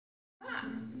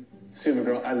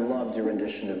Supergirl, I loved your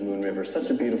rendition of Moon River. Such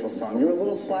a beautiful song. You're a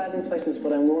little flat in places,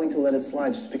 but I'm willing to let it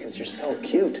slide just because you're so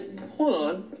cute. Hold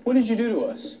on. What did you do to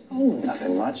us? Oh,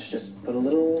 nothing much. Just put a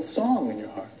little song in your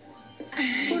heart.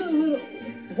 Put a little...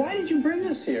 Why did you bring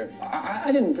us here? I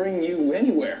didn't bring you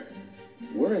anywhere.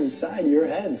 We're inside your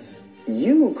heads.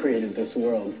 You created this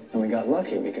world, and we got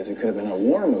lucky because it could have been a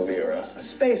war movie or a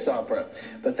space opera.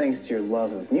 But thanks to your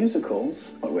love of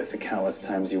musicals, with the countless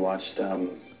times you watched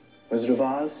Wizard of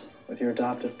Oz with your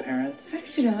adoptive parents.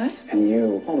 Actually not. And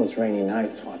you, all those rainy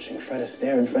nights watching Fred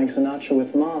Astaire and Frank Sinatra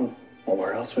with Mom. Well,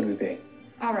 where else would we be?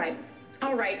 All right.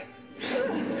 All right.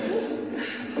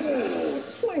 Oh,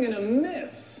 swing and a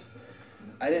miss.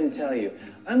 I didn't tell you.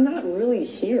 I'm not really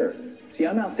here. See,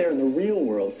 I'm out there in the real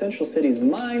world. Central City's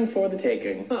mine for the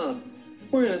taking. Huh.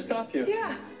 We're gonna stop you.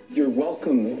 Yeah. You're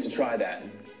welcome to try that.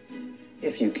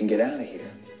 If you can get out of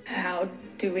here. How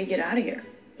do we get out of here?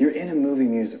 You're in a movie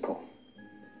musical.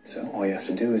 So all you have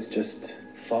to do is just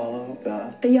follow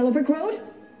The Yellow Brick Road?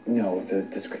 No,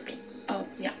 the script. Oh,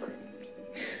 yeah.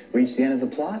 Reach the end of the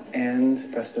plot,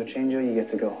 and presto changeo, you get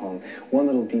to go home. One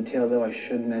little detail, though, I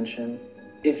should mention.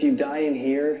 If you die in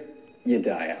here, you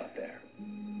die out there.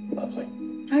 Lovely.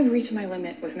 I've reached my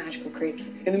limit with magical creeps.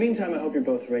 In the meantime, I hope you're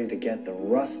both ready to get the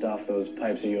rust off those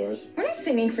pipes of yours. We're not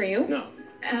singing for you. No.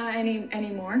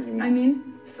 Any more? I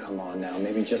mean... Come on now,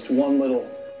 maybe just one little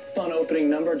fun opening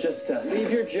number just to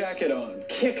Leave your jacket on.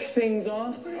 kick things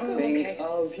off. Oh, Think okay.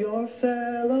 of your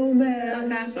fellow man. Stop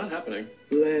that. It's not happening.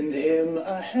 Lend him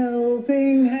a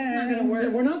helping hand. Not gonna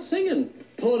work. We're not singing.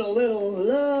 Put a little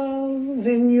love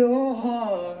in your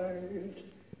heart.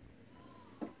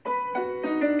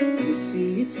 You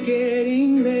see it's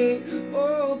getting late.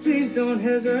 Oh, please don't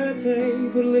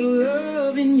hesitate. Put a little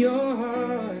love in your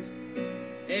heart,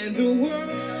 and the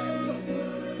world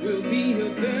will be a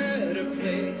better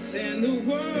place. And the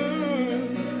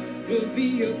world will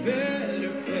be a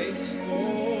better place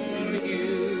for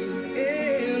you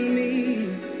and me.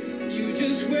 You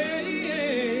just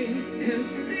wait and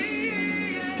see.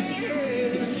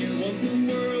 If you want the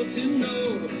world to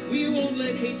know, we won't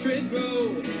let hatred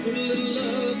grow. Put a little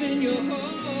love in your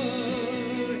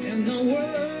heart, and the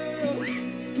world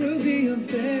will be a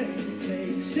better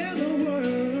place. And the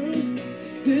world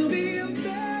will be a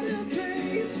better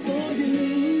place for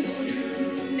you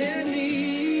and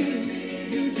me.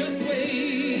 You just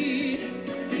wait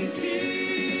and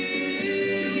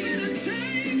see. And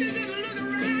take a little look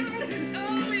around.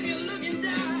 Oh, if you're looking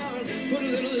down, put a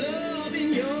little love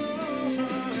in your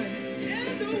heart,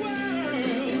 and the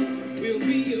world will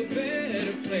be a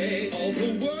better place. All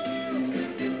the world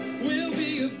will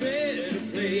be a better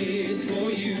place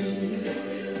for you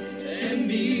and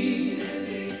me.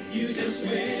 You just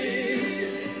wait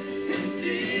and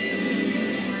see.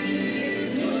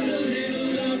 Put a little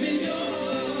love in your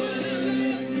heart. Put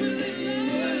a little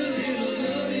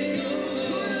love in your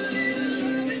heart.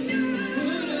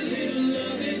 Put a little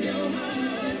love in your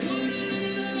heart.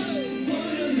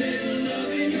 Put a little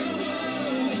love in your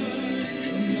heart.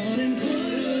 Come on and put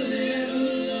a little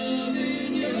love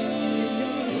in your heart.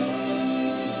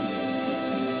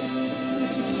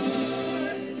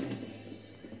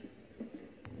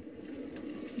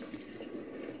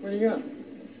 Where do you go?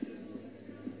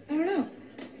 I don't know.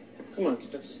 Come on,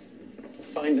 let's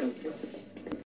find him.